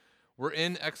We're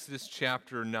in Exodus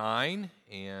chapter 9,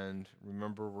 and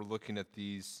remember we're looking at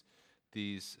these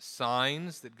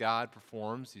signs that God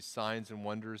performs. These signs and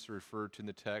wonders are referred to in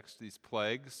the text, these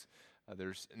plagues.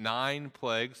 There's 9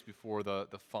 plagues before the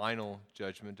final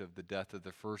judgment of the death of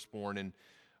the firstborn, and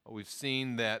we've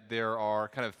seen that there are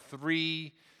kind of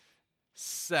 3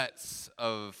 sets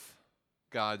of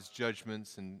God's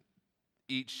judgments, and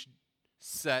each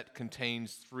set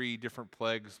contains 3 different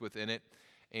plagues within it.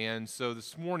 And so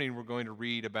this morning we're going to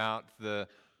read about the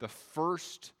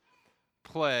first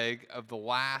plague of the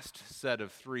last set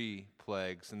of 3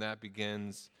 plagues, and that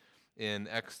begins in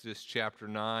Exodus chapter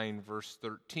 9, verse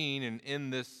 13. And in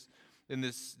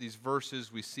these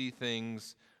verses we see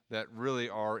things that really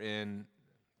are in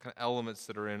kind of elements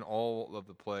that are in all of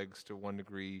the plagues to one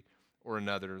degree or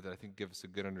another that I think give us a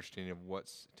good understanding of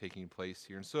what's taking place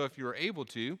here. And so if you are able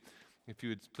to, if you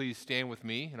would please stand with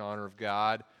me in honor of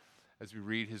God as we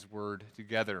read his word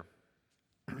together.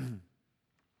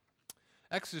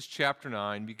 Exodus chapter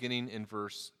 9, beginning in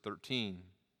verse 13.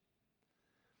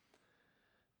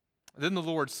 Then the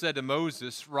Lord said to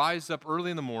Moses, "Rise up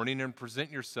early in the morning and present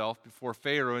yourself before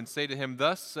Pharaoh and say to him,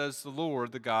 'Thus says the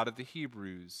Lord, the God of the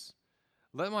Hebrews,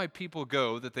 let my people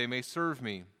go that they may serve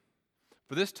me.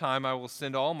 For this time I will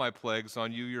send all my plagues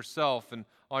on you yourself and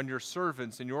on your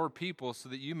servants and your people, so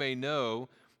that you may know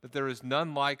that there is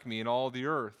none like me in all the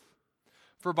earth.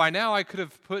 For by now I could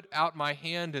have put out my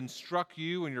hand and struck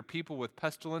you and your people with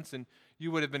pestilence, and you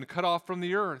would have been cut off from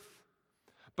the earth.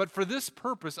 But for this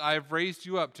purpose I have raised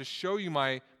you up, to show you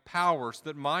my power, so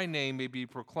that my name may be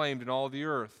proclaimed in all the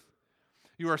earth.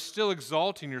 You are still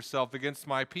exalting yourself against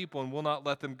my people and will not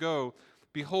let them go.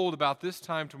 Behold, about this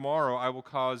time tomorrow I will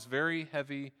cause very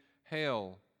heavy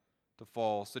hail to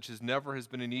fall, such as never has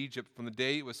been in Egypt from the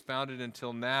day it was founded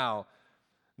until now.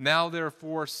 Now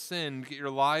therefore send, get your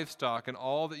livestock and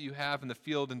all that you have in the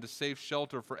field into safe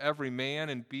shelter, for every man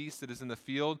and beast that is in the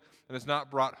field and is not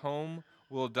brought home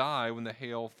will die when the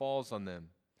hail falls on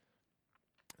them.'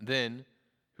 Then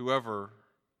whoever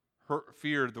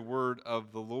feared the word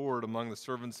of the Lord among the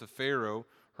servants of Pharaoh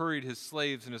hurried his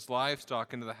slaves and his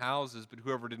livestock into the houses, but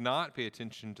whoever did not pay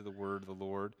attention to the word of the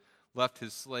Lord left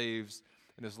his slaves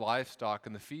and his livestock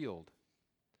in the field."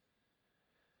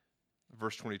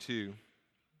 Verse 22.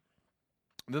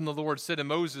 Then the Lord said to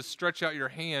Moses, "Stretch out your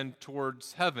hand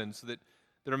towards heaven, so that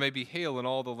there may be hail in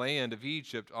all the land of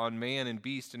Egypt, on man and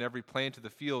beast and every plant of the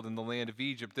field in the land of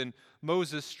Egypt." Then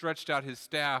Moses stretched out his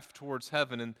staff towards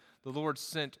heaven, and the Lord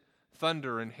sent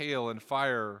thunder and hail, and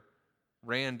fire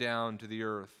ran down to the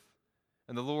earth.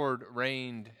 And the Lord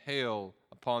rained hail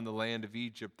upon the land of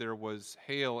Egypt. There was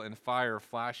hail and fire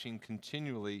flashing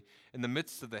continually in the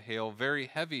midst of the hail, very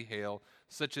heavy hail,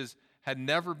 such as had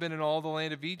never been in all the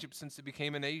land of Egypt since it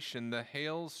became a nation. The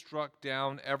hail struck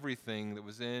down everything that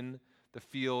was in the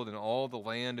field in all the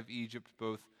land of Egypt,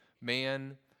 both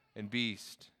man and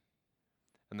beast.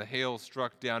 And the hail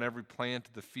struck down every plant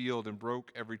of the field and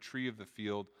broke every tree of the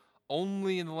field.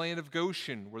 Only in the land of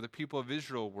Goshen, where the people of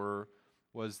Israel were,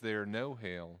 was there no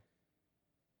hail.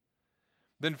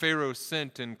 Then Pharaoh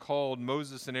sent and called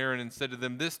Moses and Aaron and said to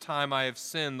them, "This time I have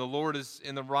sinned. The Lord is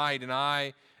in the right, and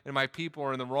I and my people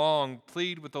are in the wrong.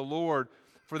 Plead with the Lord,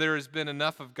 for there has been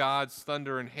enough of God's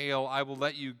thunder and hail. I will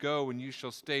let you go, and you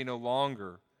shall stay no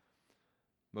longer."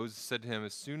 Moses said to him,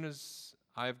 "As soon as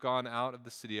I have gone out of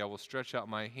the city, I will stretch out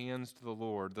my hands to the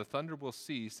Lord. The thunder will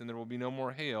cease, and there will be no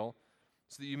more hail,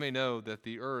 so that you may know that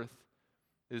the earth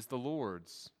is the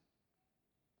Lord's.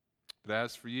 But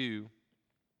as for you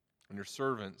and your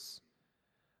servants,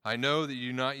 I know that you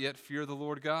do not yet fear the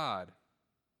Lord God."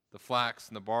 The flax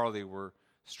and the barley were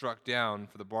struck down,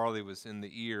 for the barley was in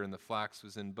the ear and the flax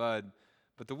was in bud,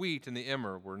 but the wheat and the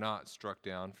emmer were not struck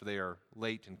down, for they are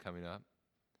late in coming up.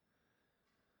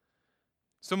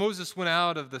 So Moses went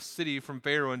out of the city from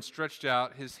Pharaoh and stretched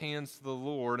out his hands to the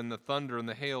Lord, and the thunder and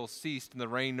the hail ceased, and the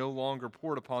rain no longer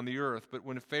poured upon the earth. But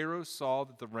when Pharaoh saw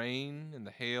that the rain and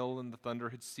the hail and the thunder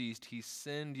had ceased, he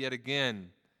sinned yet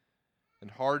again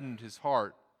and hardened his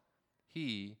heart,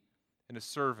 he and his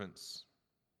servants.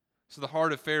 So the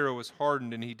heart of Pharaoh was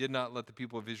hardened, and he did not let the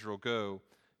people of Israel go,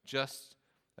 just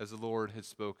as the Lord had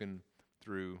spoken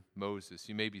through Moses.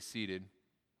 You may be seated.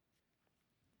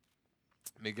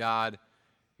 May God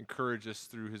encourage us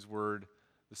through his word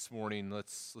this morning.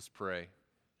 Let's pray.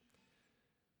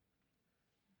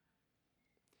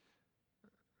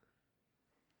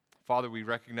 Father, we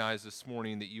recognize this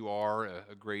morning that you are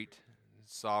a great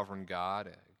sovereign God,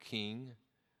 a king.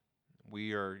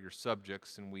 We are your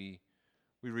subjects, and we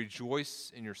rejoice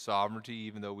in your sovereignty,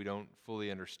 even though we don't fully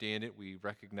understand it. We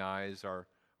recognize our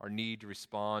need to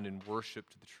respond in worship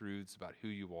to the truths about who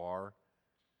you are.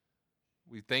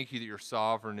 we thank you that you're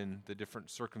sovereign in the different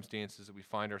circumstances that we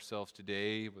find ourselves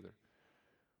today,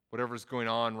 whatever's going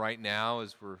on right now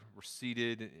as we're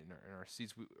seated in our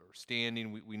seats or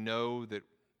standing. We know that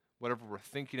whatever we're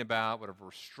thinking about, whatever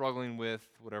we're struggling with,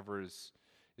 whatever is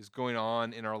going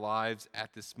on in our lives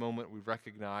at this moment, we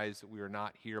recognize that we are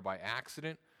not here by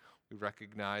accident. We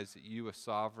recognize that you, a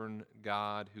sovereign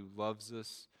God who loves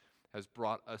us, has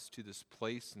brought us to this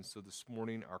place. And so this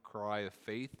morning, our cry of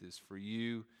faith is for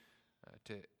you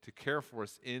to care for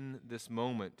us in this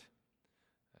moment,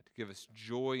 to give us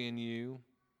joy in you,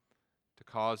 to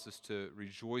cause us to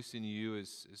rejoice in you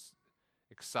as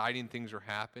exciting things are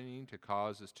happening, to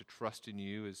cause us to trust in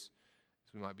you as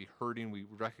we might be hurting. We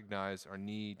recognize our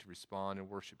need to respond and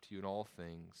worship to you in all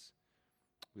things.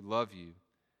 We love you.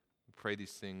 We pray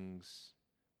these things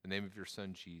in the name of your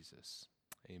Son, Jesus.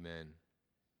 Amen.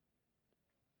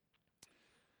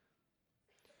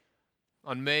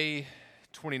 On May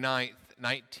 29th,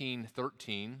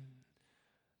 1913,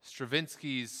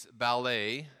 Stravinsky's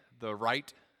ballet, The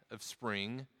Rite of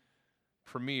Spring,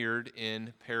 premiered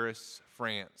in Paris,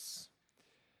 France.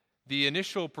 The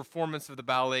initial performance of the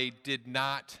ballet did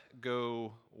not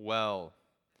go well.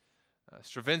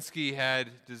 Stravinsky had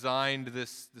designed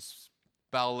this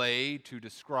ballet to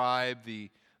describe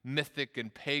the mythic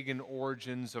and pagan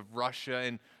origins of Russia,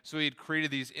 and so he had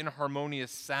created these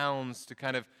inharmonious sounds to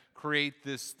kind of create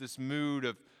this mood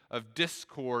of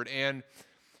discord, and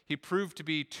he proved to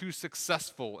be too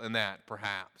successful in that,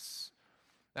 perhaps.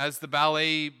 As the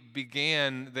ballet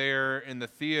began there in the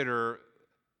theater,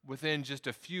 within just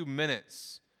a few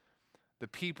minutes, the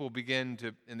people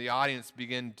and the audience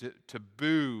began to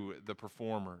boo the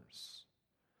performers.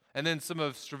 And then some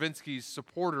of Stravinsky's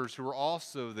supporters who were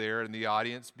also there in the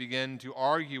audience began to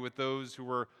argue with those who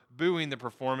were booing the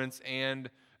performance,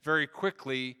 and very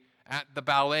quickly at the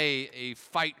ballet, a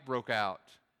fight broke out.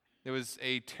 There was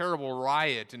a terrible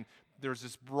riot, and there was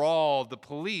this brawl.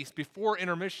 Before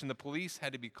intermission, the police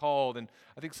had to be called, and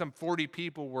I think some 40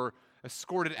 people were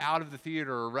escorted out of the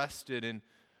theater, arrested, and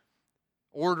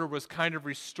order was kind of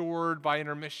restored by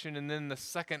intermission. And then the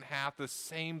second half, the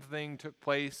same thing took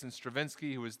place, and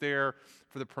Stravinsky, who was there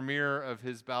for the premiere of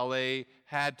his ballet,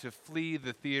 had to flee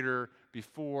the theater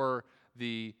before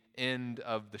the end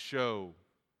of the show.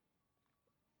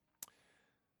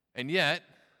 And yet,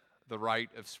 The Rite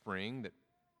of Spring that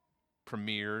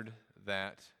premiered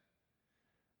that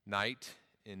night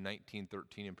in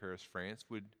 1913 in Paris, France,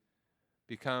 would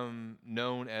become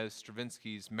known as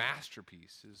Stravinsky's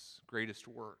masterpiece, his greatest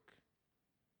work.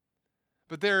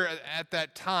 But there, at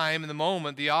that time, in the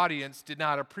moment, the audience did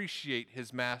not appreciate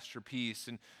his masterpiece,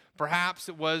 and perhaps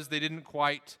it was they didn't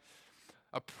quite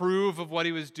approve of what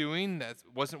he was doing. That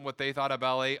wasn't what they thought a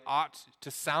ballet ought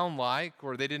to sound like,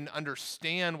 or they didn't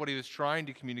understand what he was trying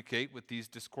to communicate with these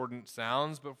discordant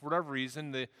sounds, but for whatever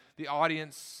reason, the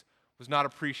audience was not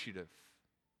appreciative.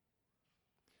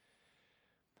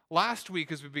 Last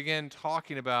week, as we began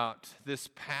talking about this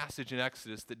passage in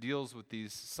Exodus that deals with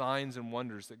these signs and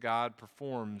wonders that God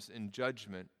performs in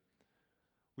judgment,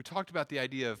 we talked about the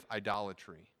idea of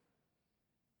idolatry.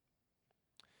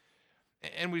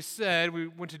 And we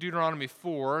went to Deuteronomy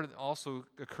 4, it also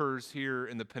occurs here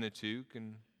in the Pentateuch,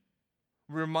 and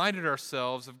we reminded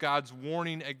ourselves of God's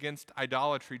warning against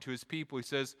idolatry to his people. He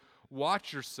says,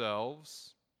 "Watch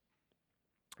yourselves.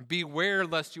 Beware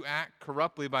lest you act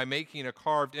corruptly by making a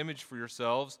carved image for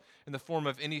yourselves in the form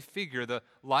of any figure, the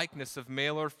likeness of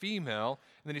male or female."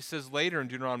 And then he says later in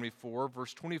Deuteronomy 4,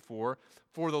 verse 24,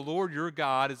 "For the Lord your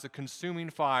God is a consuming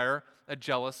fire, a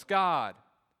jealous God."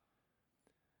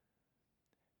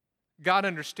 God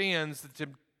understands the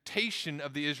temptation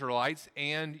of the Israelites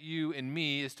and you and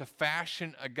me is to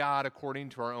fashion a God according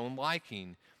to our own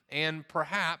liking. And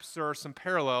perhaps there are some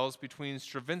parallels between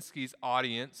Stravinsky's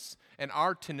audience and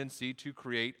our tendency to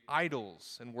create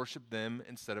idols and worship them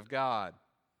instead of God.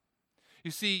 You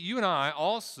see, you and I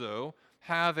also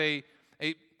have a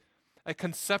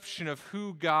conception of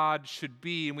who God should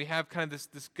be, and we have kind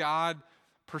of this God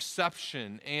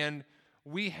perception, and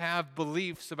we have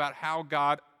beliefs about how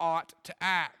God ought to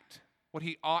act, what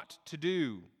he ought to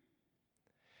do.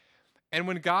 And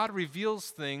when God reveals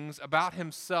things about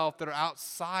himself that are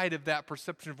outside of that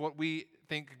perception of what we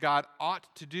think God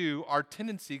ought to do, our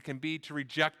tendency can be to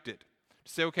reject it.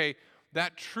 To say, okay,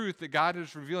 that truth that God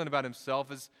is revealing about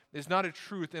himself is not a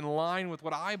truth in line with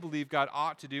what I believe God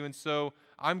ought to do, and so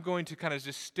I'm going to kind of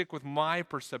just stick with my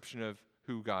perception of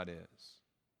who God is.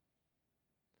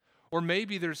 Or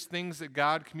maybe there's things that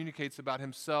God communicates about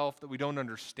himself that we don't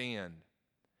understand.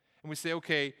 And we say,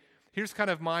 okay, here's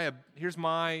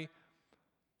my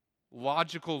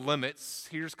logical limits.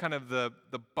 Here's kind of the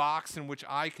box in which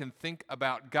I can think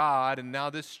about God, and now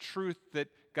this truth that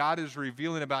God is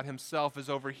revealing about himself is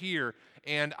over here,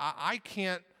 and I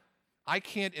can't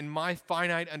in my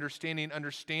finite understanding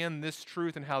understand this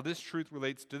truth and how this truth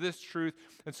relates to this truth,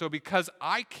 and so because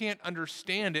I can't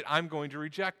understand it, I'm going to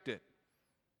reject it.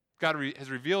 God has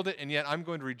revealed it, and yet I'm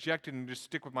going to reject it and just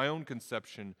stick with my own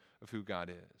conception of who God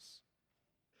is.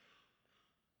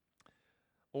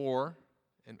 Or,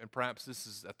 and perhaps this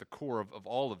is at the core of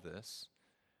all of this,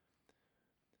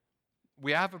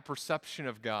 we have a perception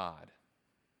of God.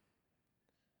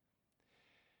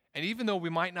 And even though we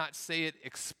might not say it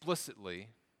explicitly,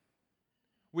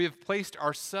 we have placed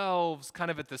ourselves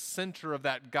kind of at the center of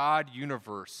that God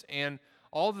universe. And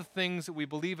all the things that we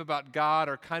believe about God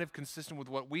are kind of consistent with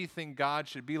what we think God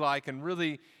should be like. And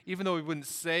really, even though we wouldn't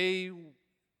say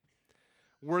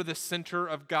we're the center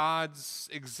of God's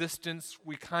existence,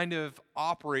 we kind of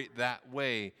operate that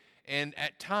way. And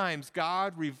at times,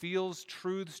 God reveals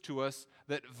truths to us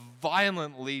that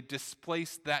violently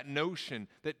displace that notion,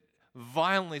 that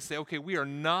violently say, okay, we are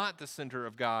not the center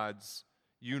of God's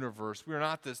universe. We are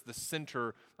not the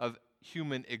center of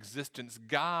human existence.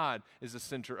 God is the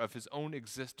center of his own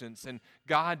existence, and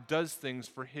God does things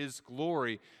for his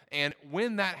glory. And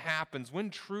when that happens,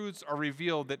 when truths are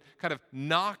revealed that kind of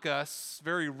knock us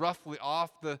very roughly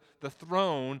off the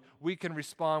throne, we can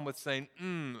respond with saying,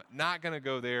 not going to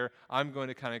go there. I'm going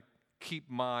to kind of keep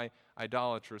my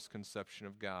idolatrous conception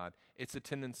of God. It's a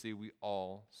tendency we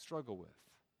all struggle with,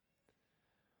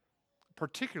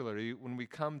 particularly when we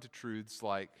come to truths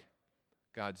like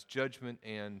God's judgment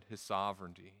and his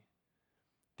sovereignty.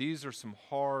 These are some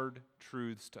hard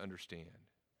truths to understand.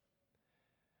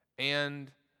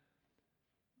 And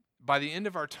by the end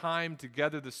of our time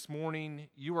together this morning,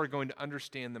 you are going to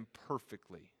understand them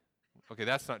perfectly. Okay,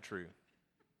 that's not true.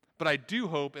 But I do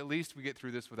hope at least we get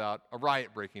through this without a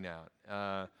riot breaking out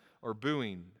or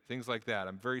booing, things like that.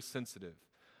 I'm very sensitive.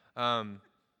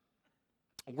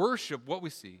 Worship, what we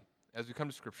see as we come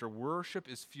to Scripture, worship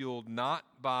is fueled not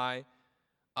by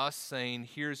us saying,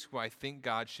 here's who I think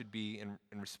God should be, and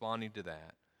responding to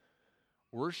that.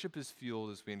 Worship is fueled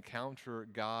as we encounter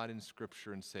God in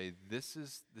Scripture and say, this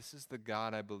is the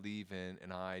God I believe in,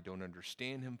 and I don't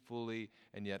understand him fully,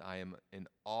 and yet I am in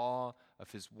awe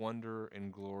of his wonder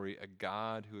and glory, a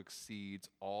God who exceeds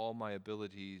all my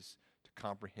abilities to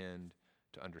comprehend,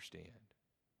 to understand.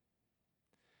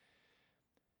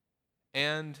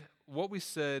 And what we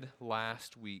said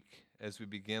last week as we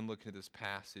began looking at this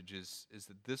passage is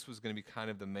that this was going to be kind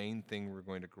of the main thing we're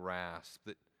going to grasp,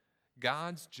 that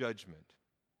God's judgment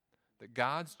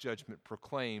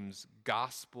proclaims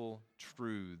gospel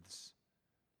truths.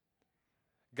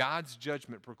 God's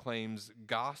judgment proclaims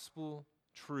gospel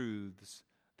truths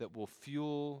that will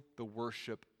fuel the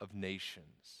worship of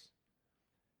nations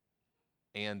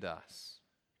and us.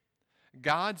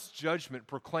 God's judgment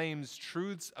proclaims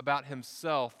truths about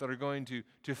himself that are going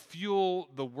to fuel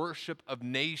the worship of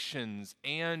nations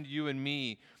and you and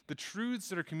me. The truths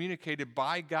that are communicated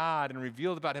by God and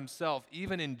revealed about himself,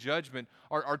 even in judgment,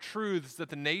 are truths that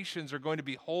the nations are going to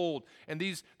behold. And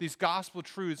these gospel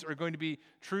truths are going to be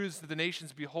truths that the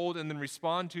nations behold and then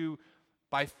respond to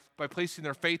by placing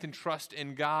their faith and trust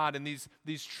in God. And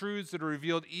these truths that are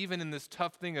revealed even in this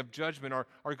tough thing of judgment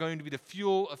are going to be the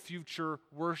fuel of future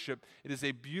worship. It is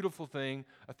a beautiful thing,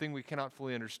 a thing we cannot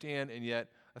fully understand, and yet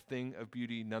a thing of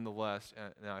beauty nonetheless.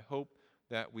 And I hope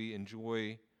that we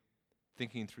enjoy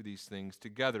thinking through these things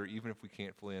together, even if we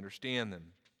can't fully understand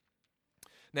them.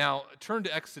 Now, turn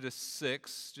to Exodus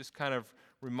 6, just kind of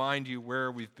remind you where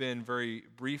we've been very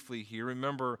briefly here.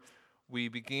 Remember, we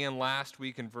began last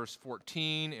week in verse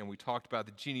 14, and we talked about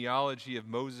the genealogy of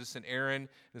Moses and Aaron.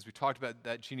 As we talked about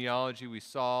that genealogy, we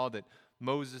saw that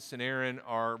Moses and Aaron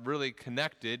are really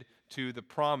connected to the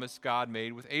promise God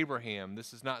made with Abraham.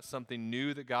 This is not something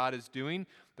new that God is doing.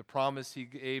 The promise he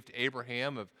gave to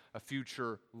Abraham of a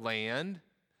future land,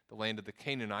 the land of the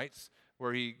Canaanites,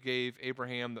 where he gave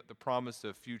Abraham the promise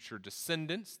of future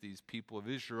descendants, these people of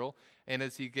Israel, and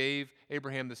as he gave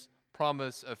Abraham this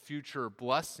promise of future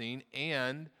blessing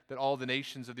and that all the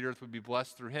nations of the earth would be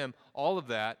blessed through him, all of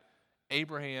that,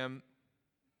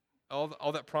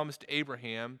 all that promise to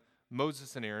Abraham,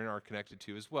 Moses and Aaron are connected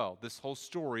to as well. This whole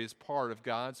story is part of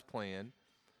God's plan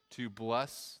to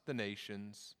bless the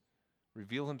nations,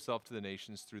 reveal himself to the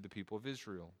nations through the people of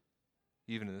Israel,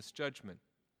 even in this judgment.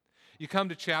 You come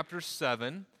to chapter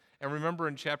 7, and remember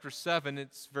in chapter 7,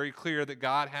 it's very clear that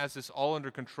God has this all under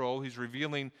control. He's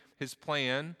revealing his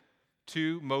plan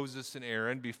to Moses and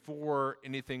Aaron before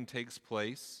anything takes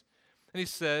place. And he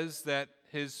says that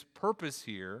his purpose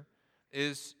here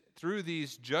is through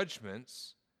these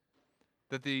judgments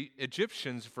that the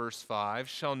Egyptians, verse 5,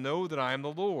 shall know that I am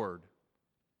the Lord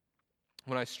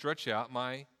when I stretch out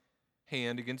my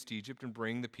hand against Egypt and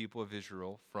bring the people of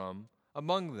Israel from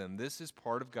among them. This is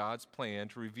part of God's plan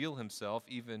to reveal himself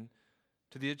even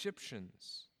to the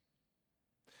Egyptians.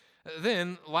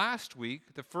 Then, last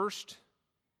week, the first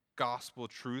gospel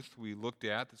truth we looked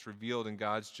at that's revealed in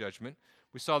God's judgment,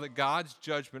 we saw that God's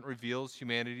judgment reveals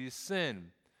humanity's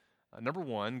sin. Number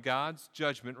one, God's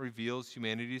judgment reveals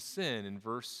humanity's sin in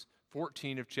verse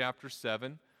 14 of chapter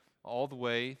 7 all the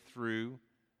way through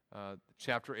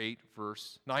chapter 8,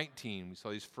 verse 19. We saw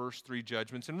these first three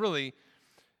judgments, and really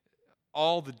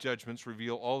all the judgments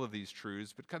reveal all of these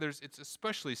truths, but it's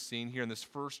especially seen here in this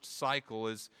first cycle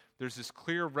as there's this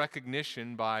clear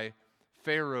recognition by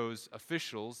Pharaoh's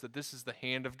officials that this is the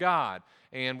hand of God.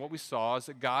 And what we saw is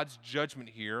that God's judgment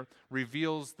here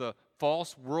reveals the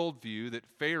false worldview that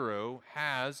Pharaoh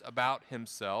has about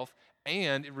himself,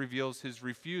 and it reveals his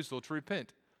refusal to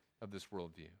repent of this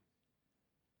worldview.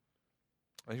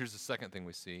 And here's the second thing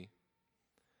we see.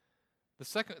 The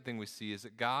second thing we see is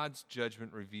that God's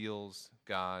judgment reveals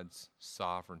God's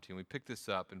sovereignty. And we pick this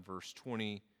up in verse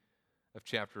 20 of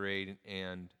chapter 8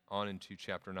 and on into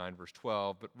chapter 9, verse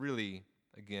 12. But really,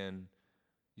 again,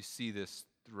 you see this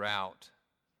throughout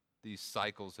these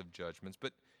cycles of judgments.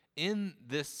 But in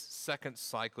this second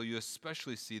cycle, you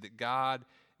especially see that God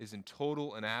is in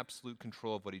total and absolute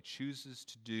control of what he chooses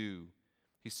to do.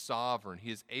 He's sovereign.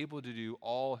 He is able to do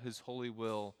all his holy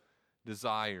will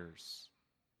desires.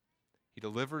 He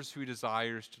delivers who he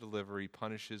desires to deliver. He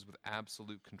punishes with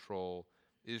absolute control.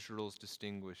 Israel is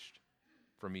distinguished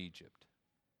from Egypt.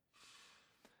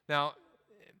 Now,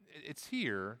 it's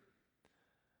here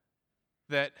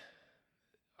that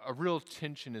a real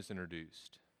tension is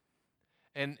introduced.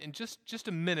 And in just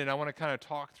a minute, I want to kind of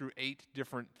talk through 8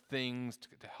 different things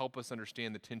to help us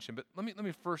understand the tension. But let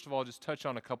me first of all just touch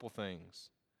on a couple things.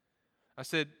 I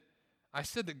said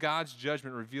that God's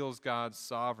judgment reveals God's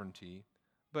sovereignty,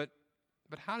 but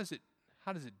how does it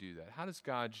do that? How does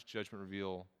God's judgment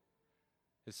reveal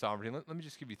his sovereignty? Let me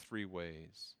just give you 3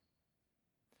 ways.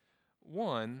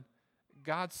 One,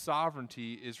 God's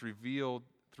sovereignty is revealed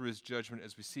through his judgment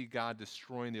as we see God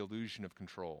destroying the illusion of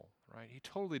control, right? He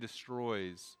totally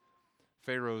destroys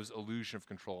Pharaoh's illusion of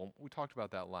control. We talked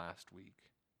about that last week.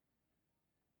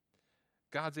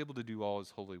 God's able to do all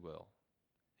his holy will.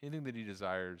 Anything that he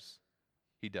desires,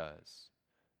 he does.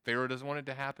 Pharaoh doesn't want it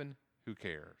to happen. Who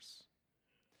cares?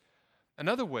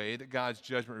 Another way that God's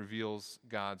judgment reveals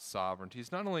God's sovereignty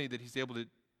is not only that he's able to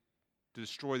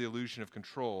destroy the illusion of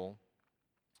control,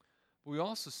 but we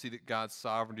also see that God's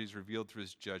sovereignty is revealed through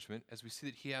his judgment as we see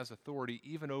that he has authority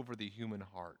even over the human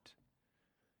heart.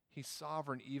 He's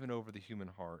sovereign even over the human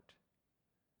heart.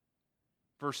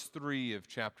 Verse 3 of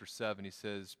chapter 7, he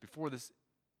says, before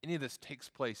any of this takes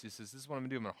place, he says, this is what I'm going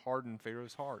to do. I'm going to harden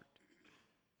Pharaoh's heart.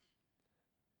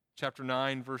 Chapter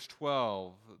 9, verse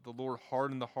 12, the Lord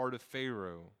hardened the heart of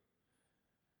Pharaoh.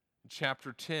 In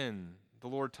chapter 10, the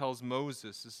Lord tells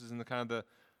Moses, this is in the kind of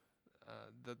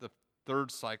the third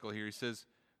cycle here, he says,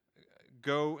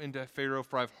 go into Pharaoh,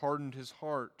 for I've hardened his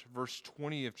heart. Verse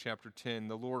 20 of chapter 10,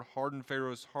 the Lord hardened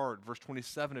Pharaoh's heart. Verse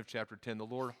 27 of chapter 10, the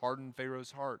Lord hardened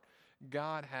Pharaoh's heart.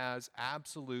 God has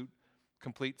absolute,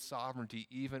 complete sovereignty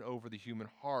even over the human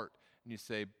heart. And you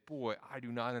say, boy, I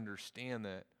do not understand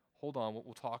that. Hold on,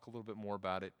 we'll talk a little bit more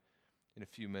about it in a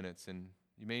few minutes. And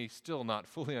you may still not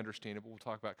fully understand it, but we'll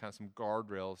talk about kind of some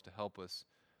guardrails to help us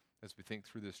as we think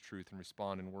through this truth and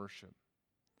respond in worship.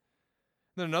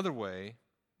 Then another way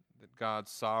that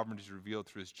God's sovereignty is revealed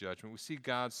through his judgment, we see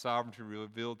God's sovereignty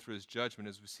revealed through his judgment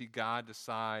as we see God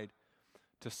decide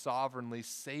to sovereignly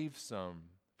save some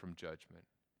from judgment.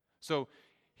 So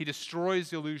he destroys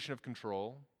the illusion of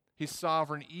control. He's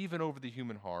sovereign even over the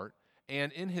human heart.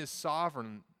 And in his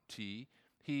sovereignty,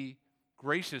 he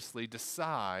graciously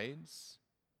decides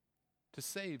to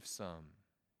save some.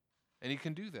 And he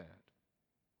can do that.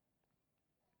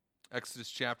 Exodus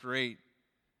chapter 8,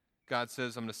 God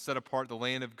says, I'm going to set apart the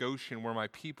land of Goshen where my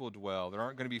people dwell. There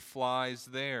aren't going to be flies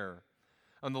there.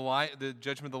 On the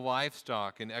judgment of the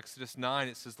livestock, in Exodus 9,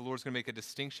 it says the Lord's going to make a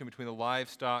distinction between the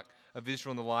livestock of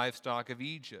Israel and the livestock of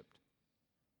Egypt.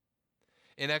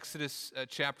 In Exodus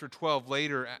chapter 12,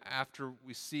 later, after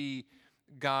we see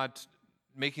God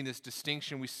making this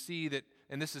distinction, we see that,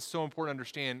 and this is so important to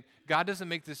understand, God doesn't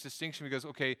make this distinction because,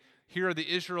 okay, here are the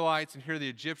Israelites and here are the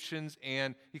Egyptians,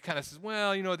 and he kind of says,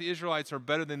 well, the Israelites are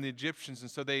better than the Egyptians, and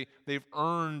so they've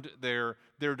earned their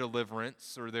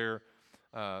deliverance or their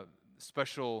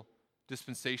special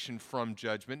dispensation from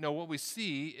judgment. No, what we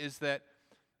see is that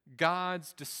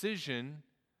God's decision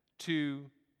to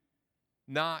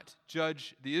not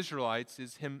judge the Israelites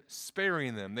is him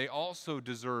sparing them. They also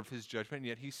deserve his judgment, and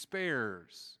yet he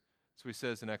spares. So he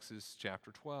says in Exodus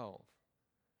chapter 12.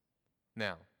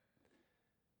 Now,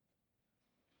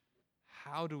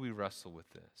 how do we wrestle with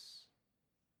this?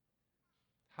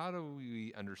 How do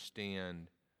we understand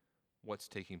what's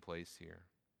taking place here?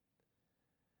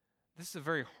 This is a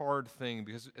very hard thing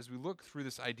because as we look through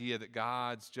this idea that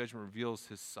God's judgment reveals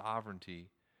his sovereignty,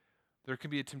 there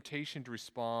can be a temptation to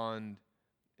respond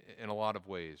in a lot of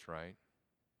ways, right?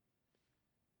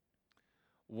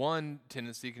 One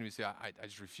tendency can be to say, I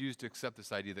just refuse to accept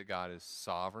this idea that God is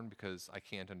sovereign because I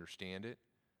can't understand it.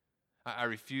 I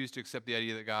refuse to accept the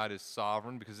idea that God is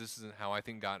sovereign because this isn't how I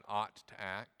think God ought to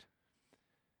act.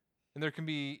 And there can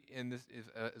be, in this,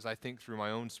 as I think through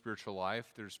my own spiritual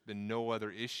life, there's been no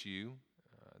other issue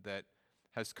that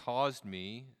has caused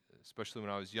me, especially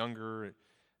when I was younger, I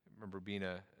remember being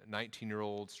a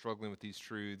 19-year-old struggling with these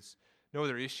truths, no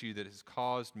other issue that has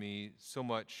caused me so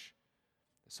much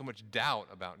doubt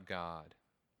about God.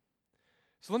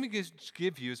 So let me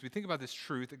give you, as we think about this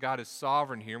truth that God is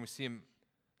sovereign here, and we see him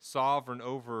sovereign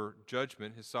over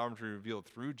judgment, his sovereignty revealed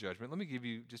through judgment, let me give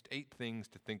you just 8 things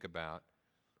to think about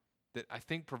that I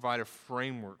think provide a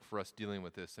framework for us dealing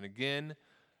with this. And again,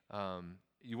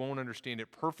 you won't understand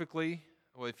it perfectly.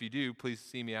 Well, if you do, please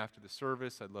see me after the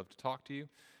service. I'd love to talk to you.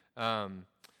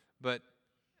 But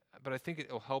I think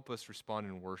it will help us respond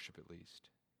in worship at least.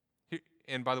 Here,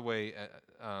 and by the way,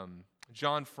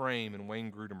 John Frame and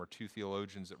Wayne Grudem are 2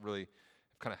 theologians that really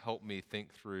have kind of helped me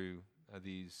think through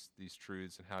these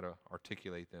truths and how to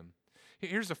articulate them.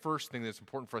 Here's the first thing that's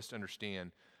important for us to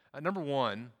understand. Number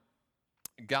 1,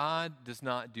 God does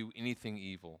not do anything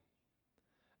evil.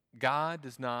 God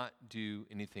does not do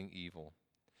anything evil.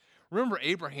 Remember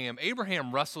Abraham.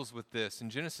 Abraham wrestles with this. In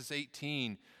Genesis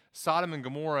 18, Sodom and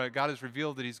Gomorrah, God has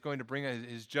revealed that he's going to bring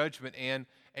his judgment, and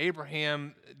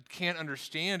Abraham can't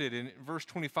understand it. In verse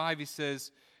 25, he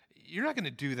says, you're not going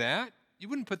to do that. You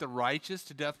wouldn't put the righteous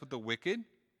to death with the wicked.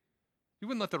 You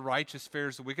wouldn't let the righteous fare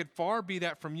as the wicked. Far be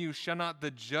that from you. Shall not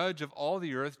the judge of all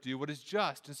the earth do what is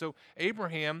just? And so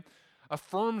Abraham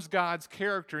affirms God's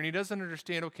character, and he doesn't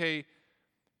understand, okay,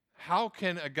 how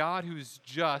can a God who's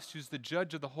just, who's the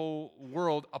judge of the whole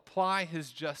world, apply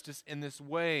his justice in this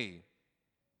way?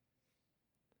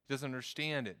 He doesn't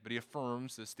understand it, but he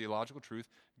affirms this theological truth.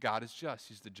 God is just.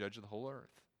 He's the judge of the whole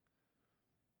earth.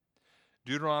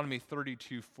 Deuteronomy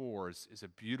 32:4 is a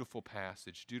beautiful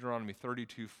passage. Deuteronomy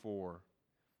 32:4.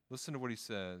 Listen to what he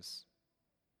says.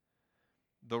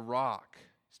 The rock,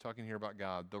 he's talking here about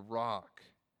God, the rock,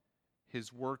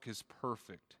 his work is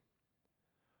perfect,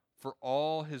 for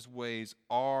all his ways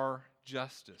are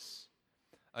justice.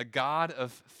 A God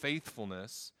of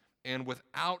faithfulness and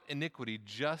without iniquity,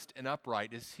 just and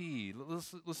upright is he.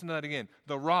 Listen to that again.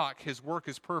 The rock, his work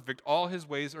is perfect. All his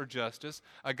ways are justice.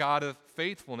 A God of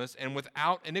faithfulness and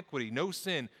without iniquity, no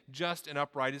sin, just and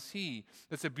upright is he.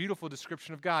 That's a beautiful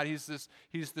description of God. He's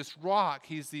this rock.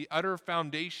 He's the utter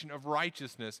foundation of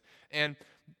righteousness. And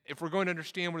if we're going to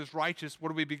understand what is righteous, what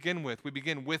do we begin with? We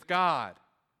begin with God.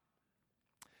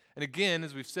 And again,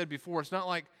 as we've said before, it's not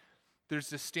like there's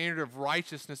this standard of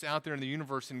righteousness out there in the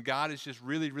universe and God is just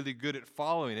really, really good at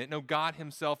following it. No, God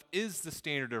himself is the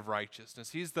standard of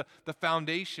righteousness. He's the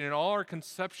foundation, and all our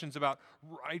conceptions about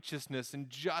righteousness and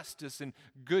justice and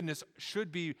goodness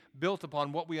should be built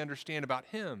upon what we understand about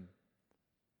him.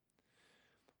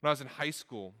 When I was in high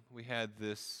school, we had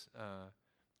this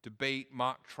debate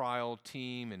mock trial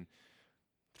team, and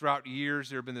throughout years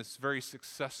there had been this very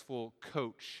successful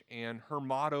coach, and her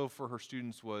motto for her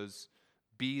students was,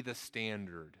 be the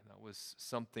standard. That was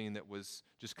something that was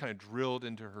just kind of drilled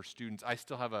into her students. I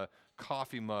still have a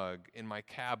coffee mug in my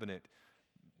cabinet,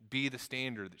 be the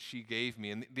standard, that she gave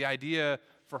me. And the idea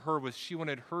for her was she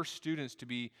wanted her students to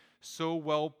be so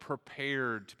well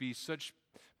prepared, to be such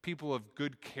people of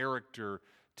good character,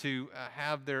 to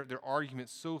have their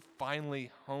arguments so finely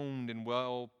honed and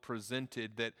well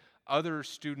presented that other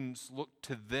students looked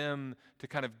to them to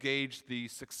kind of gauge the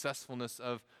successfulness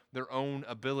of their own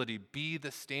ability. Be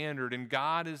the standard. And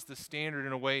God is the standard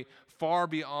in a way far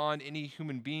beyond any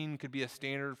human being could be a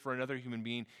standard for another human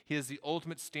being. He is the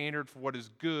ultimate standard for what is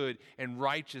good and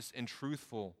righteous and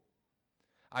truthful.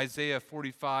 Isaiah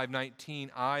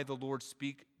 45:19, I, the Lord,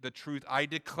 speak the truth. I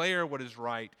declare what is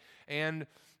right. And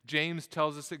James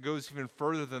tells us it goes even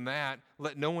further than that.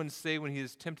 Let no one say when he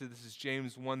is tempted, this is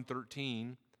James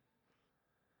 1:13,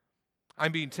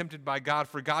 I'm being tempted by God,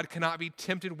 for God cannot be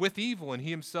tempted with evil, and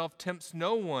he himself tempts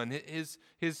no one.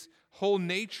 His whole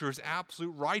nature is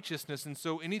absolute righteousness, and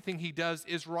so anything he does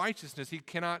is righteousness. He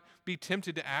cannot be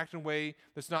tempted to act in a way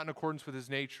that's not in accordance with his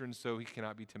nature, and so he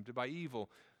cannot be tempted by evil.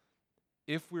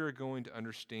 If we are going to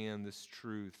understand this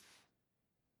truth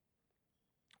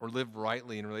or live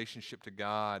rightly in relationship to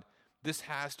God, this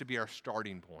has to be our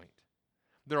starting point.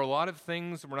 There are a lot of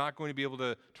things that we're not going to be able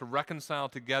to reconcile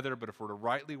together, but if we're to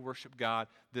rightly worship God,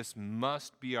 this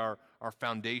must be our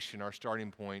foundation, our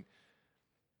starting point.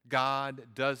 God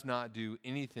does not do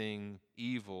anything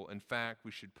evil. In fact, we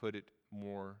should put it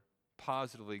more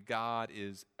positively. God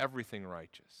is everything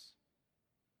righteous.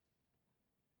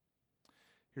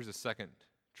 Here's a second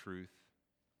truth.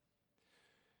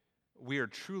 We are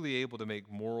truly able to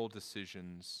make moral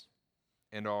decisions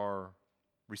and are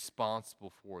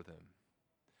responsible for them.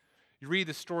 You read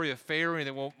the story of Pharaoh and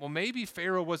you think, well, maybe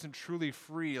Pharaoh wasn't truly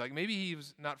free. Like maybe he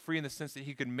was not free in the sense that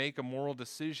he could make a moral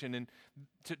decision. And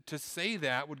to say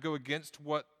that would go against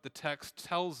what the text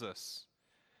tells us.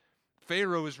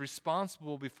 Pharaoh is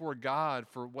responsible before God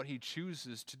for what he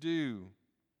chooses to do.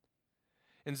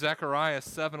 In Zechariah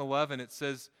 7:11, it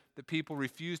says that people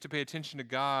refused to pay attention to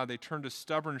God. They turned a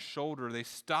stubborn shoulder. They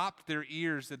stopped their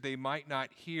ears that they might not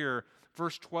hear.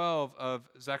 Verse 12 of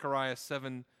Zechariah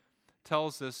 7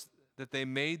 tells us that they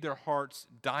made their hearts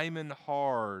diamond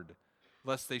hard,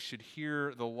 lest they should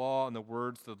hear the law and the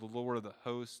words that the Lord of the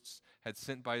hosts had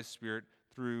sent by his Spirit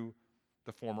through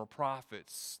the former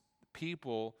prophets.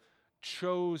 People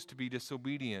chose to be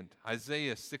disobedient.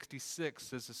 Isaiah 66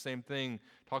 says the same thing,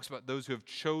 talks about those who have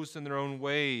chosen their own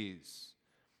ways,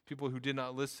 people who did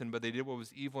not listen, but they did what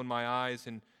was evil in my eyes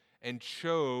and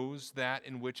chose that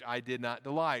in which I did not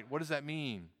delight. What does that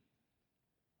mean?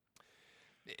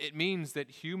 It means that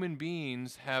human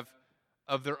beings have,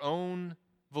 of their own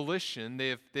volition, they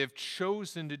have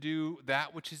chosen to do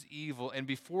that which is evil, and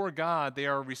before God, they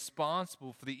are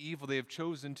responsible for the evil they have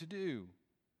chosen to do.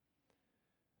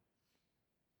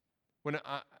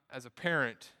 As a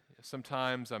parent,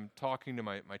 sometimes I'm talking to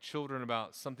my children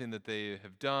about something that they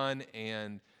have done,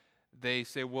 and they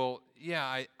say, well,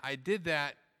 yeah, I did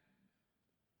that,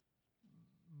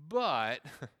 but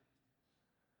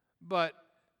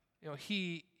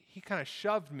he kind of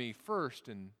shoved me first,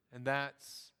 and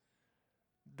that's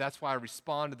why I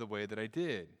responded the way that I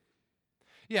did.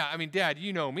 Yeah, I mean, Dad,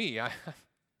 you know me.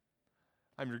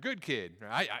 I'm your good kid.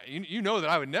 You know that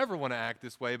I would never want to act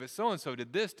this way, but so-and-so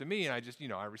did this to me, and I just,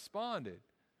 I responded.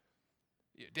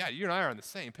 Dad, you and I are on the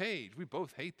same page. We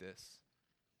both hate this.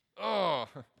 Oh.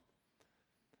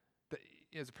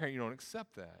 As a parent, you don't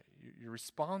accept that. You're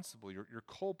responsible. You're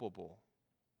culpable.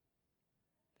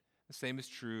 The same is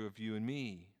true of you and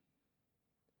me.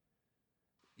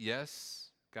 Yes,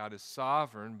 God is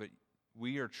sovereign, but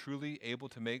we are truly able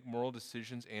to make moral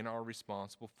decisions and are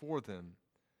responsible for them.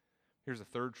 Here's a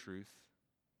third truth.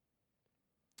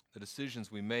 The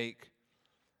decisions we make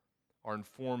are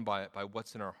informed by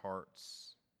what's in our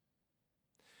hearts.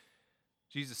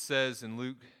 Jesus says in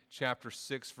Luke chapter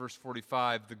 6, verse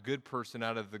 45, the good person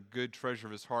out of the good treasure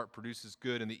of his heart produces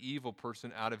good, and the evil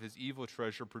person out of his evil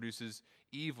treasure produces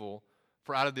evil.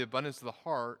 For out of the abundance of the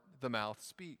heart, the mouth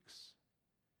speaks.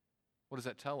 What does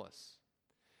that tell us?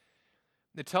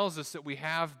 It tells us that we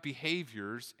have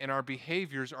behaviors, and our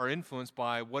behaviors are influenced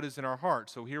by what is in our heart.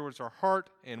 So here is our heart,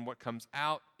 and what comes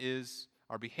out is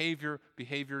our behavior.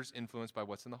 Behavior is influenced by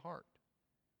what's in the heart.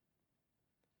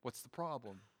 What's the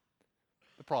problem?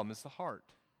 The problem is the heart.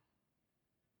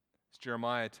 As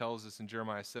Jeremiah tells us in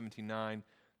Jeremiah 17:9,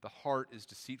 the heart is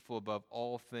deceitful above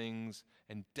all things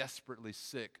and desperately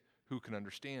sick. Who can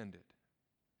understand it?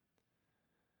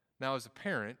 Now, as a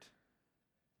parent,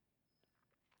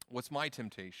 what's my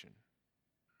temptation?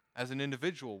 As an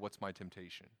individual, what's my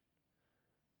temptation?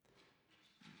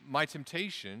 My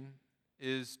temptation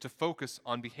is to focus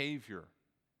on behavior.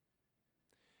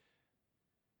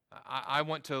 I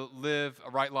want to live a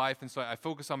right life, and so I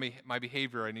focus on my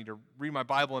behavior. I need to read my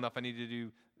Bible enough. I need to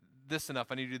do this enough.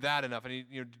 I need to do that enough. I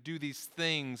need to do these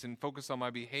things and focus on my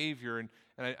behavior, and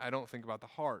I don't think about the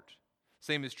heart.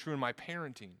 Same is true in my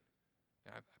parenting.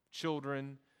 I have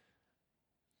children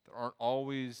that aren't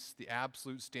always the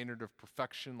absolute standard of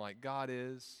perfection like God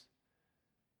is.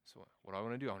 So what do I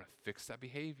want to do? I want to fix that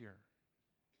behavior.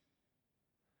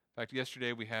 In fact,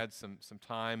 yesterday we had some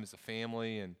time as a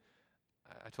family, and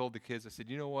I told the kids, I said,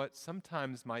 you know what?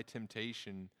 Sometimes my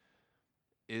temptation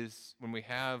is when we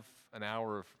have an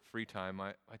hour of free time,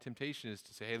 my temptation is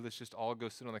to say, hey, let's just all go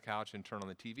sit on the couch and turn on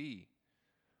the TV.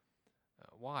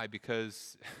 Why?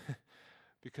 Because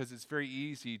it's very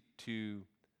easy to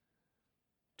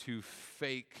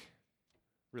fake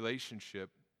relationship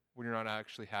when you're not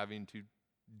actually having to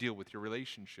deal with your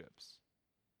relationships.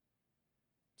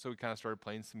 So we kind of started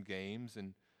playing some games,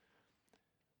 and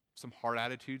some hard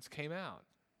attitudes came out.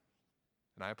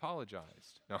 And I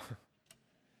apologized. No.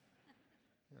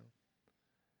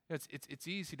 It's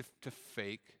easy to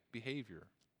fake behavior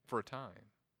for a time.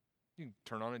 You can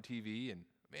turn on a TV and,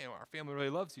 man, our family really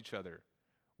loves each other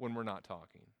when we're not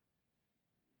talking.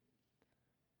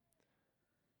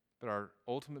 But our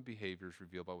ultimate behavior is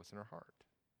revealed by what's in our heart.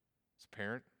 As a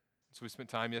parent, so we spent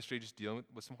time yesterday just dealing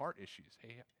with some heart issues.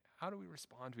 Hey, how do we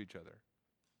respond to each other?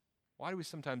 Why do we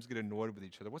sometimes get annoyed with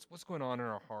each other? What's going on in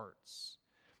our hearts?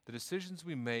 The decisions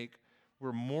we make,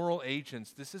 we're moral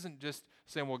agents. This isn't just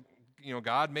saying, well,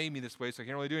 God made me this way, so I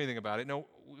can't really do anything about it. No,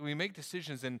 we make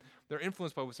decisions, and they're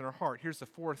influenced by what's in our heart. Here's the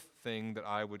fourth thing that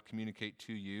I would communicate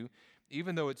to you.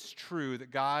 Even though it's true that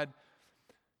God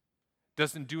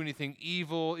doesn't do anything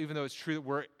evil, even though it's true that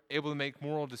we're able to make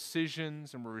moral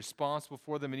decisions and we're responsible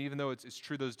for them, and even though it's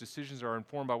true those decisions are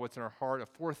informed by what's in our heart, a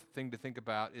fourth thing to think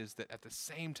about is that at the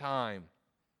same time,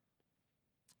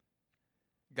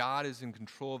 God is in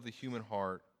control of the human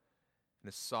heart and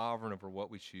is sovereign over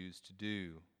what we choose to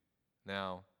do.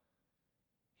 Now,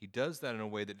 he does that in a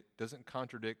way that doesn't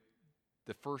contradict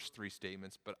the first three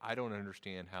statements, but I don't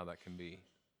understand how that can be.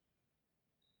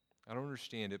 I don't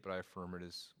understand it, but I affirm it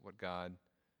as what God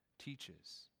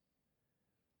teaches.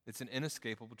 It's an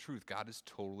inescapable truth. God is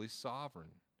totally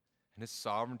sovereign, and his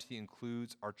sovereignty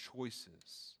includes our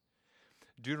choices.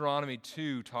 Deuteronomy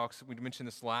 2 talks, we mentioned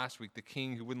this last week, the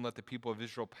king who wouldn't let the people of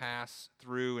Israel pass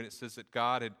through, and it says that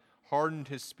God had hardened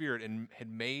his spirit and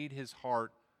had made his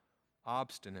heart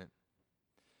obstinate.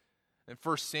 In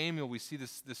 1 Samuel, we see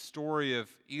this story of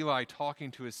Eli talking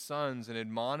to his sons and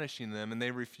admonishing them, and they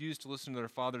refused to listen to their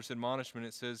father's admonishment.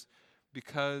 It says,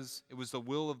 because it was the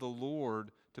will of the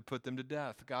Lord to put them to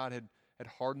death. God had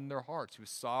hardened their hearts. He was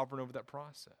sovereign over that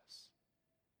process.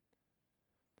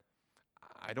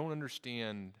 I don't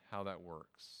understand how that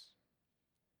works.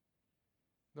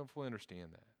 I don't fully understand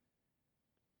that.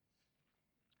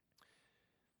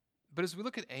 But as we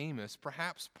look at Amos,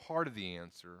 perhaps part of the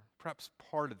answer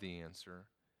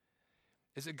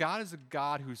is that God is a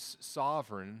God who's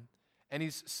sovereign, and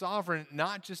he's sovereign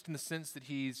not just in the sense that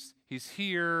he's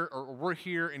here or we're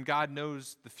here and God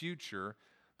knows the future,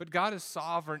 but God is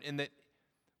sovereign in that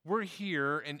we're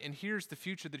here and here's the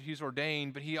future that he's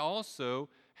ordained, but he also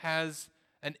has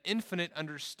an infinite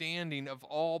understanding of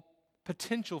all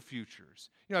potential futures.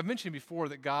 I've mentioned before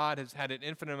that God has had an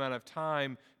infinite amount of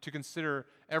time to consider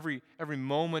every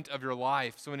moment of your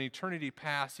life. So in eternity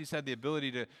past, he's had the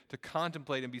ability to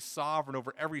contemplate and be sovereign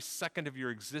over every second of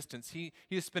your existence. He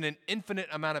has spent an infinite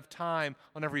amount of time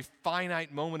on every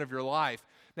finite moment of your life.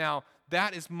 Now,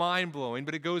 that is mind-blowing,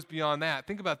 but it goes beyond that.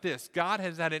 Think about this. God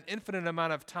has had an infinite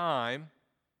amount of time.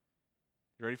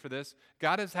 You ready for this?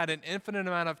 God has had an infinite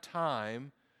amount of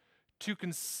time to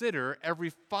consider every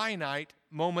finite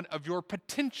moment of your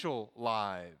potential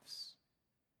lives.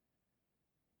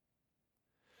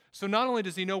 So not only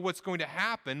does he know what's going to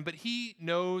happen, but he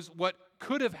knows what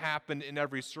could have happened in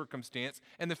every circumstance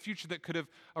and the future that could have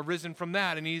arisen from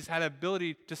that. And he's had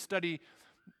ability to study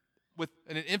with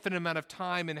an infinite amount of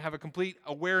time and have a complete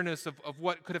awareness of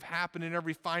what could have happened in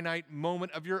every finite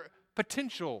moment of your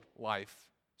potential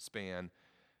lifespan.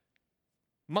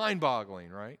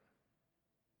 Mind-boggling, right?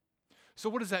 So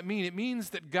what does that mean? It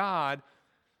means that God,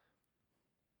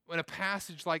 in a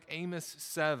passage like Amos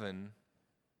 7,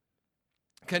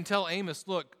 can tell Amos,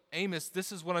 look, Amos,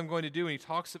 this is what I'm going to do. And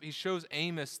he shows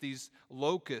Amos these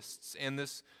locusts and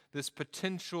this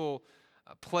potential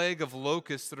plague of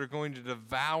locusts that are going to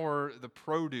devour the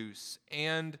produce.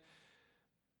 And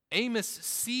Amos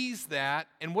sees that,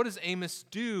 and what does Amos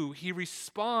do? He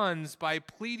responds by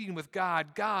pleading with God,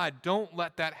 God, don't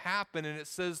let that happen. And it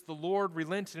says the Lord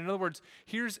relented. In other words,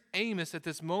 here's Amos at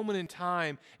this moment in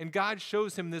time, and God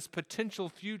shows him this potential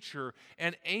future,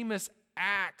 and Amos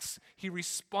acts, he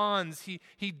responds,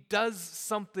 he does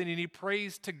something, and he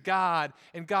prays to God,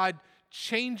 and God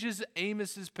changes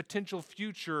Amos's potential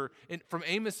future from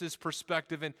Amos's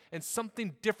perspective, and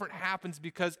something different happens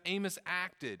because Amos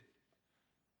acted.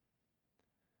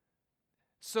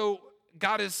 So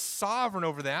God is sovereign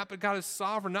over that, but God is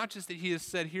sovereign not just that he has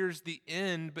said, here's the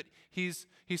end, but he's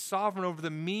sovereign over the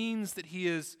means that he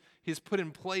has put in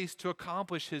place to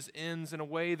accomplish his ends in a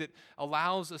way that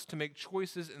allows us to make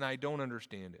choices, and I don't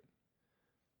understand it.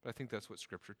 But I think that's what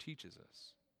Scripture teaches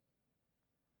us.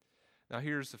 Now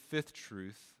here's the fifth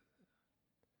truth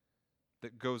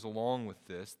that goes along with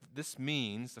this. This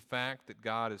means the fact that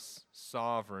God is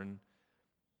sovereign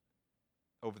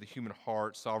over the human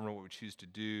heart, sovereign over what we choose to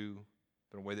do,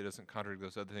 but in a way that doesn't contradict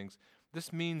those other things.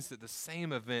 This means that the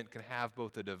same event can have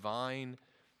both a divine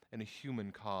and a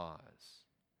human cause.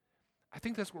 I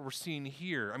think that's what we're seeing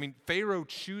here. I mean, Pharaoh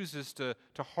chooses to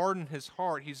harden his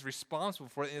heart. He's responsible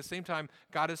for it. And at the same time,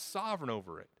 God is sovereign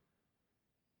over it.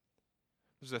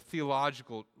 There's a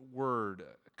theological word,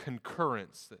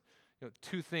 concurrence, that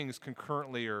two things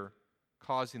concurrently are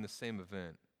causing the same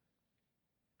event.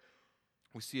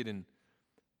 We see it in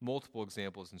multiple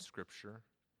examples in Scripture.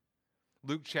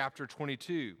 Luke chapter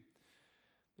 22.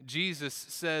 Jesus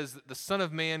says that the Son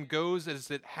of Man goes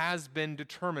as it has been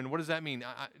determined. What does that mean?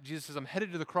 Jesus says, I'm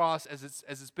headed to the cross as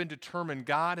it's been determined.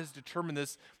 God has determined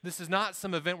this. This is not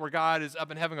some event where God is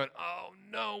up in heaven going, oh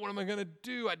no, what am I going to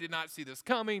do? I did not see this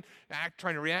coming.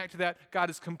 Trying to react to that. God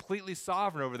is completely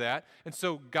sovereign over that. And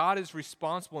so God is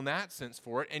responsible in that sense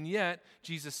for it. And yet,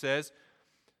 Jesus says,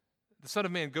 the Son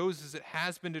of Man goes as it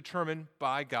has been determined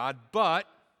by God, but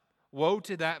woe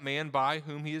to that man by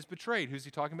whom he is betrayed. Who's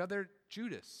he talking about there?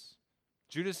 Judas.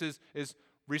 Judas is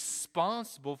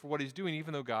responsible for what he's doing,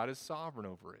 even though God is sovereign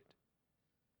over it.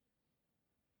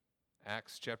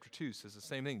 Acts chapter 2 says the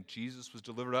same thing. Jesus was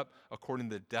delivered up according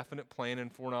to the definite plan and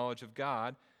foreknowledge of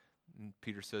God. And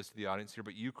Peter says to the audience here,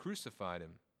 but you crucified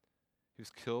him. He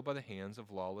was killed by the hands of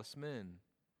lawless men.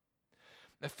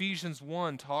 Ephesians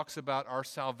 1 talks about our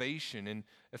salvation. In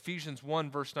Ephesians 1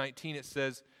 verse 19 it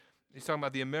says, he's talking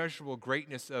about the immeasurable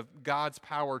greatness of God's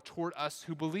power toward us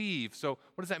who believe. So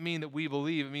what does that mean that we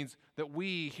believe? It means that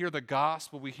we hear the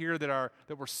gospel. We hear that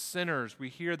we're sinners. We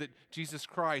hear that Jesus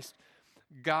Christ,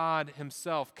 God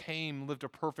himself, came, lived a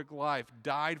perfect life,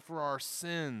 died for our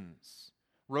sins,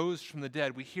 rose from the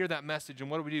dead. We hear that message,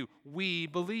 and what do? We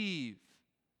believe.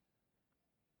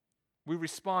 We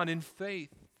respond in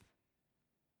faith.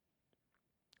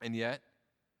 And yet,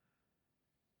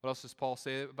 what else does Paul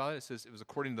say about it? It says it was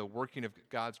according to the working of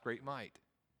God's great might.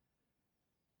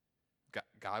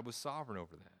 God was sovereign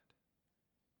over that.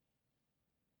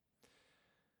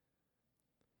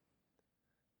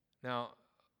 Now,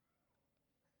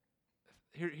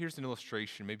 here's an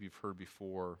illustration maybe you've heard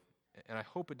before, and I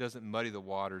hope it doesn't muddy the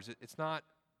waters. It's not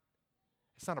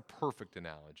a perfect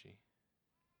analogy,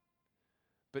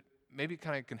 but maybe it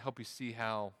kind of can help you see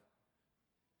how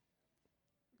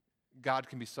God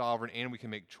can be sovereign and we can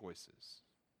make choices.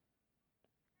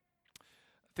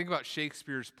 Think about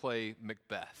Shakespeare's play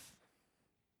Macbeth.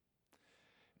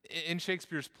 In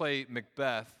Shakespeare's play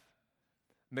Macbeth,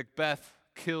 Macbeth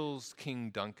kills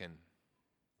King Duncan.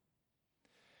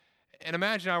 And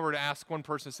imagine I were to ask one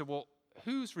person, said, well,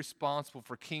 who's responsible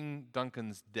for King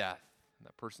Duncan's death? And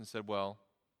that person said, well,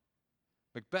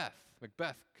 Macbeth.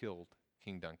 Macbeth killed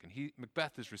King Duncan.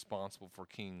 Macbeth is responsible for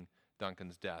King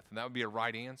Duncan's death, and that would be a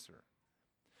right answer.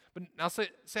 But now say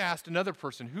I asked another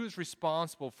person, who is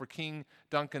responsible for King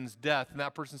Duncan's death? And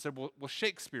that person said, well,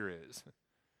 Shakespeare is.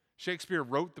 Shakespeare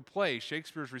wrote the play.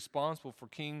 Shakespeare is responsible for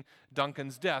King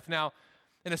Duncan's death. Now,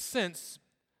 in a sense,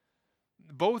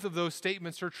 both of those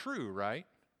statements are true, right?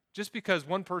 Just because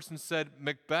one person said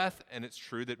Macbeth, and it's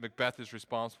true that Macbeth is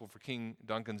responsible for King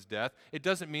Duncan's death, it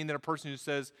doesn't mean that a person who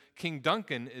says King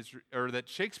Duncan or that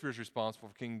Shakespeare is responsible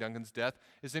for King Duncan's death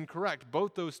is incorrect.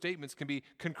 Both those statements can be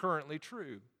concurrently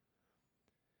true.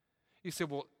 You say,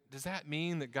 well, does that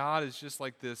mean that God is just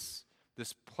like this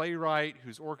playwright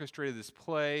who's orchestrated this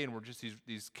play, and we're just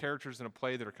these characters in a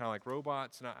play that are kind of like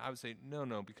robots? And I would say,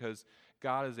 no, because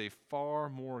God is a far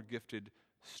more gifted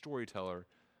storyteller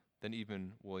than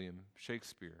even William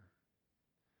Shakespeare.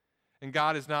 And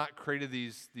God has not created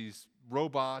these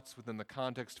robots within the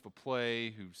context of a play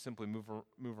who simply move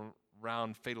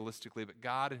around fatalistically, but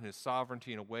God in his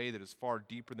sovereignty in a way that is far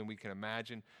deeper than we can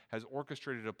imagine has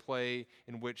orchestrated a play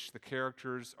in which the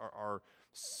characters are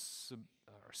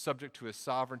subject to his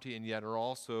sovereignty and yet are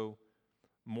also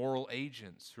moral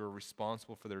agents who are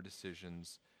responsible for their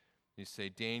decisions. You say,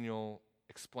 Daniel,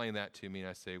 explain that to me, and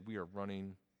I say, we are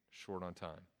running short on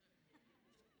time.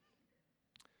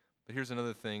 But here's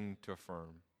another thing to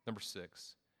affirm. Number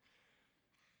 6.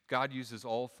 God uses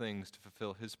all things to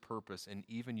fulfill his purpose and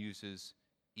even uses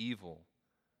evil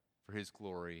for his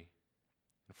glory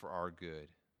and for our good.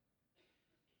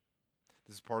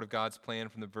 This is part of God's plan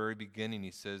from the very beginning.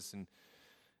 He says in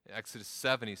Exodus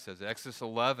 7, he says, Exodus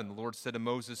 11, the Lord said to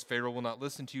Moses, Pharaoh will not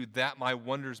listen to you, that my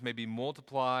wonders may be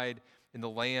multiplied in the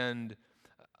land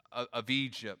of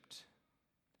Egypt.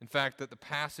 In fact, that the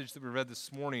passage that we read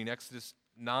this morning, Exodus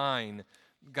 9,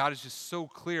 God is just so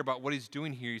clear about what he's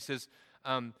doing here. He says,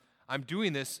 I'm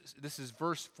doing this is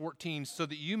verse 14, so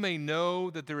that you may know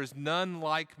that there is none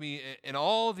like me in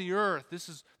all the earth. This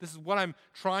is what I'm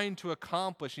trying to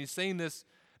accomplish. And he's saying this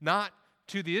not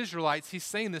to the Israelites, he's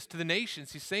saying this to the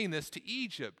nations. He's saying this to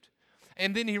Egypt.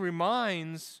 And then he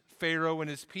reminds Pharaoh and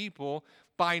his people,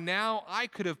 by now I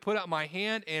could have put out my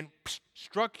hand and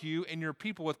struck you and your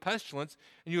people with pestilence,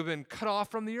 and you have been cut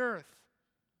off from the earth.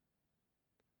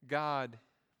 God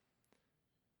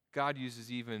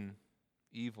uses even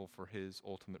evil for his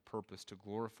ultimate purpose, to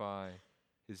glorify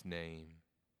his name.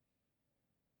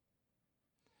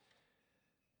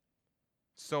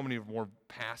 So many more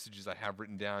passages I have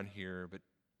written down here, but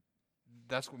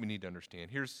that's what we need to understand.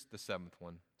 Here's the seventh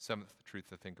truth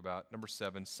to think about. Number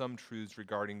 7, some truths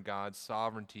regarding God's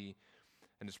sovereignty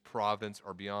and his providence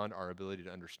are beyond our ability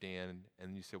to understand.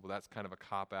 And you say, well, that's kind of a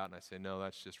cop-out. And I say, no,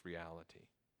 that's just reality.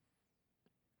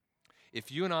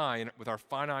 If you and I, with our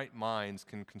finite minds,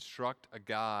 can construct a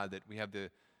God that we have the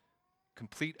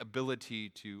complete ability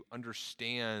to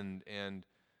understand and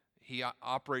he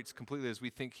operates completely as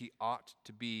we think he ought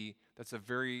to be, that's a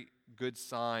very good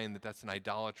sign that that's an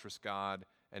idolatrous God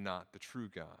and not the true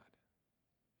God.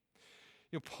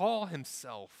 Paul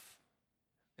himself,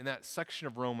 in that section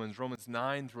of Romans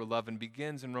 9 through 11,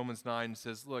 begins in Romans 9 and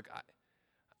says, look,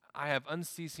 I have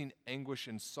unceasing anguish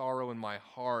and sorrow in my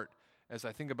heart as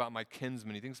I think about my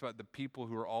kinsmen. He thinks about the people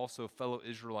who are also fellow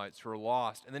Israelites who are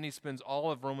lost. And then he spends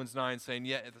all of Romans 9 saying,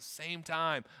 yet at the same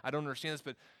time, I don't understand this,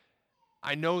 but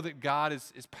I know that God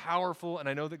is powerful, and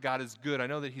I know that God is good. I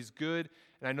know that he's good,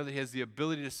 and I know that he has the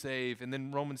ability to save. And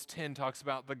then Romans 10 talks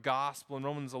about the gospel, and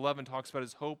Romans 11 talks about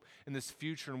his hope in this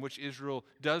future in which Israel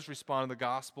does respond to the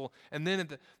gospel. And then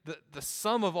at the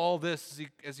sum of all this,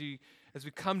 as we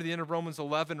come to the end of Romans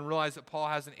 11 and realize that Paul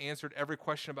hasn't answered every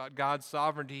question about God's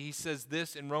sovereignty, he says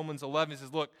this in Romans 11. He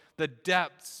says, look, the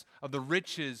depths of the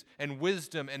riches and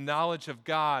wisdom and knowledge of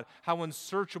God, how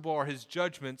unsearchable are his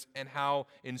judgments and how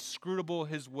inscrutable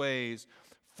his ways.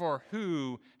 For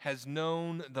who has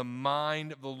known the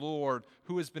mind of the Lord?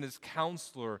 Who has been his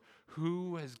counselor?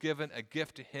 Who has given a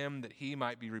gift to him that he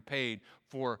might be repaid?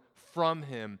 For from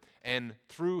him and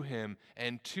through him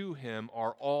and to him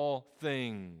are all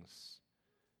things.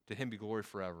 To him be glory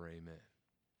forever. Amen.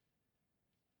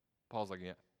 Paul's like,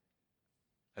 yeah.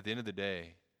 At the end of the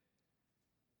day,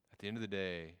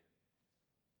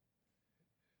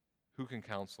 who can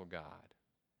counsel God?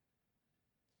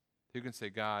 Who can say,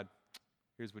 God,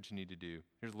 here's what you need to do.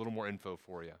 Here's a little more info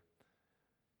for you.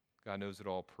 God knows it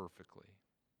all perfectly.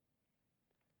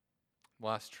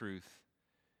 Last truth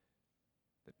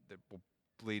that will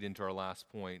bleed into our last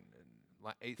point.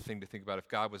 Eighth thing to think about, if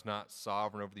God was not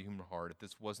sovereign over the human heart, if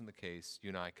this wasn't the case, you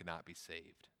and I could not be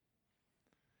saved.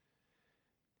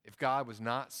 If God was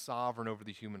not sovereign over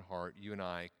the human heart, you and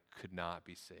I could not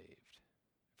be saved.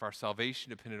 If our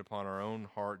salvation depended upon our own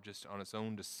heart, just on its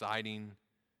own deciding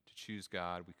to choose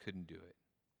God, we couldn't do it.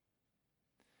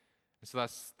 And so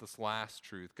that's this last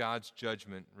truth. God's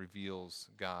judgment reveals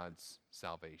God's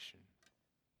salvation.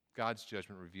 God's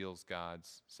judgment reveals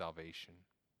God's salvation.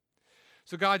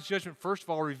 So God's judgment, first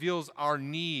of all, reveals our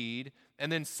need,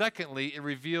 and then secondly, it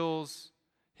reveals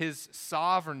his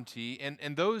sovereignty,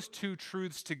 and those two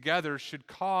truths together should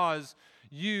cause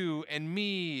you and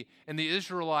me and the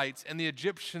Israelites and the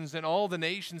Egyptians and all the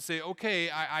nations say, okay,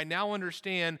 I now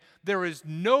understand there is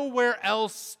nowhere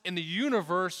else in the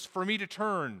universe for me to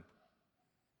turn.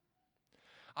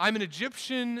 I'm an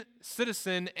Egyptian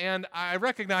citizen, and I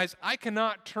recognize I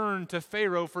cannot turn to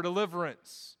Pharaoh for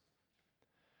deliverance.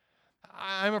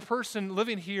 I'm a person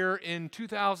living here in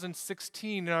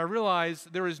 2016, and I realize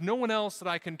there is no one else that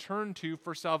I can turn to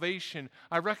for salvation.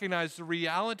 I recognize the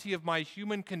reality of my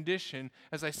human condition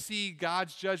as I see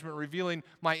God's judgment revealing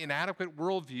my inadequate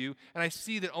worldview, and I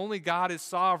see that only God is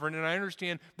sovereign, and I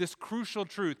understand this crucial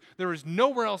truth. There is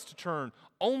nowhere else to turn.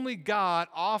 Only God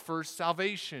offers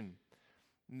salvation.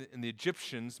 And the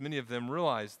Egyptians, many of them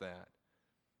realized that.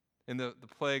 In the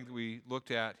plague that we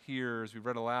looked at here as we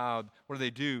read aloud, what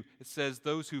do? It says,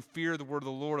 those who fear the word of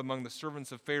the Lord among the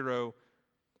servants of Pharaoh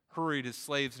hurried his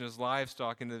slaves and his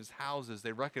livestock into his houses.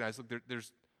 They recognized, look,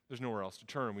 there's nowhere else to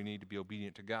turn. We need to be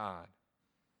obedient to God.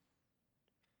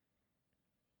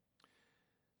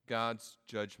 God's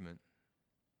judgment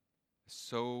is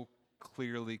so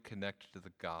clearly connected to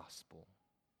the gospel.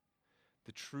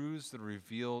 The truths that are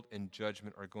revealed in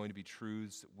judgment are going to be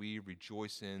truths that we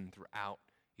rejoice in throughout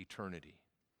eternity.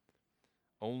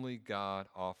 Only God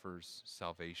offers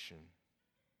salvation.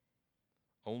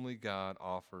 Only God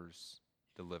offers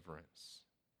deliverance.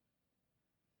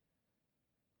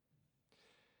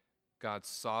 God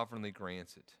sovereignly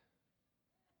grants it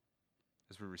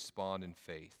as we respond in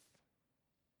faith.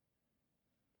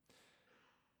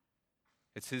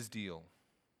 It's his deal.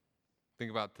 Think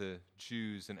about the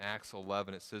Jews in Acts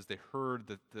 11. It says they heard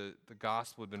that the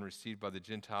gospel had been received by the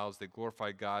Gentiles. They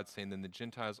glorified God, saying, then the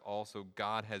Gentiles also,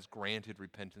 God has granted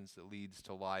repentance that leads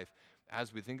to life.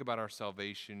 As we think about our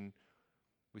salvation,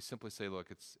 we simply say, look,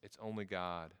 it's only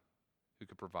God who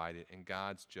could provide it, and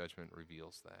God's judgment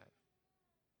reveals that.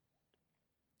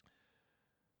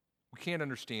 We can't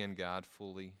understand God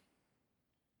fully.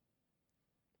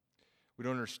 We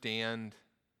don't understand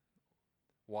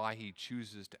why he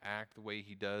chooses to act the way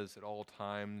he does at all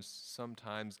times.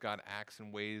 Sometimes God acts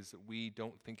in ways that we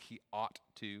don't think he ought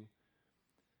to.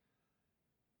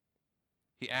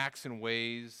 He acts in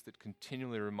ways that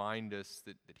continually remind us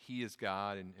that he is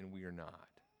God and we are not.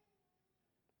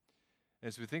 And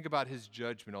as we think about his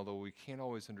judgment, although we can't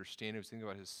always understand it, as we think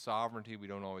about his sovereignty, we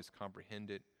don't always comprehend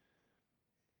it.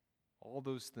 All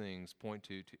those things point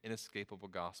to inescapable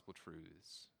gospel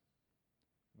truths.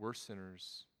 We're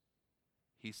sinners.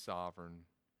 He's sovereign.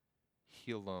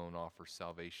 He alone offers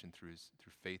salvation through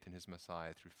faith in his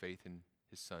Messiah, through faith in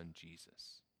his Son,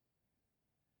 Jesus.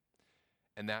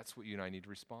 And that's what you and I need to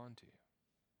respond to.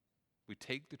 We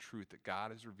take the truth that God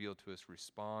has revealed to us,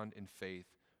 respond in faith,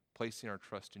 placing our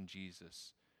trust in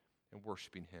Jesus and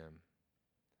worshiping him.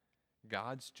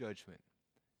 God's judgment,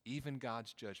 even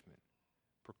God's judgment,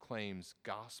 proclaims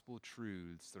gospel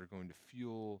truths that are going to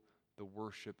fuel the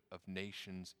worship of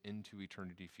nations into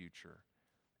eternity future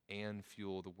and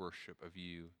fuel the worship of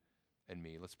you and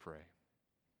me. Let's pray.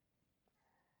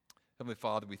 Heavenly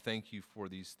Father, we thank you for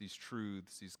these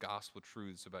truths, these gospel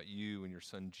truths about you and your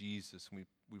Son Jesus. And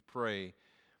we pray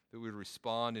that we would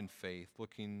respond in faith,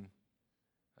 looking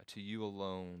to you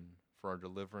alone for our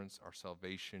deliverance, our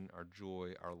salvation, our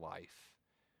joy, our life.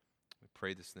 We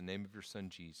pray this in the name of your Son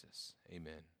Jesus.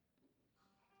 Amen.